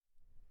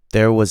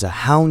There was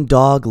a hound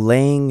dog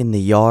laying in the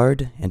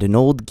yard, and an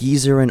old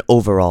geezer in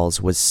overalls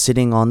was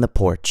sitting on the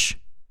porch.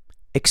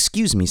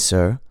 "Excuse me,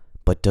 sir,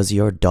 but does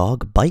your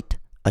dog bite?"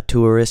 a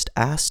tourist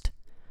asked.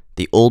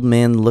 The old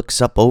man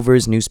looks up over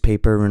his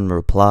newspaper and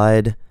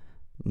replied,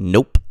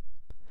 "Nope."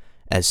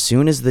 As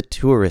soon as the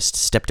tourist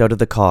stepped out of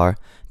the car,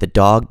 the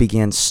dog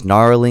began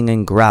snarling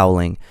and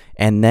growling,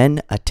 and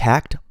then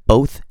attacked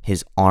both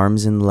his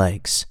arms and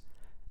legs.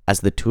 As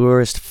the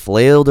tourist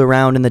flailed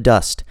around in the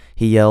dust,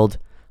 he yelled,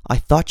 "I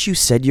thought you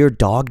said your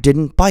dog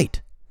didn't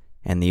bite."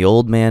 And the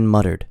old man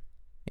muttered,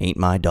 "Ain't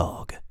my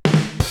dog."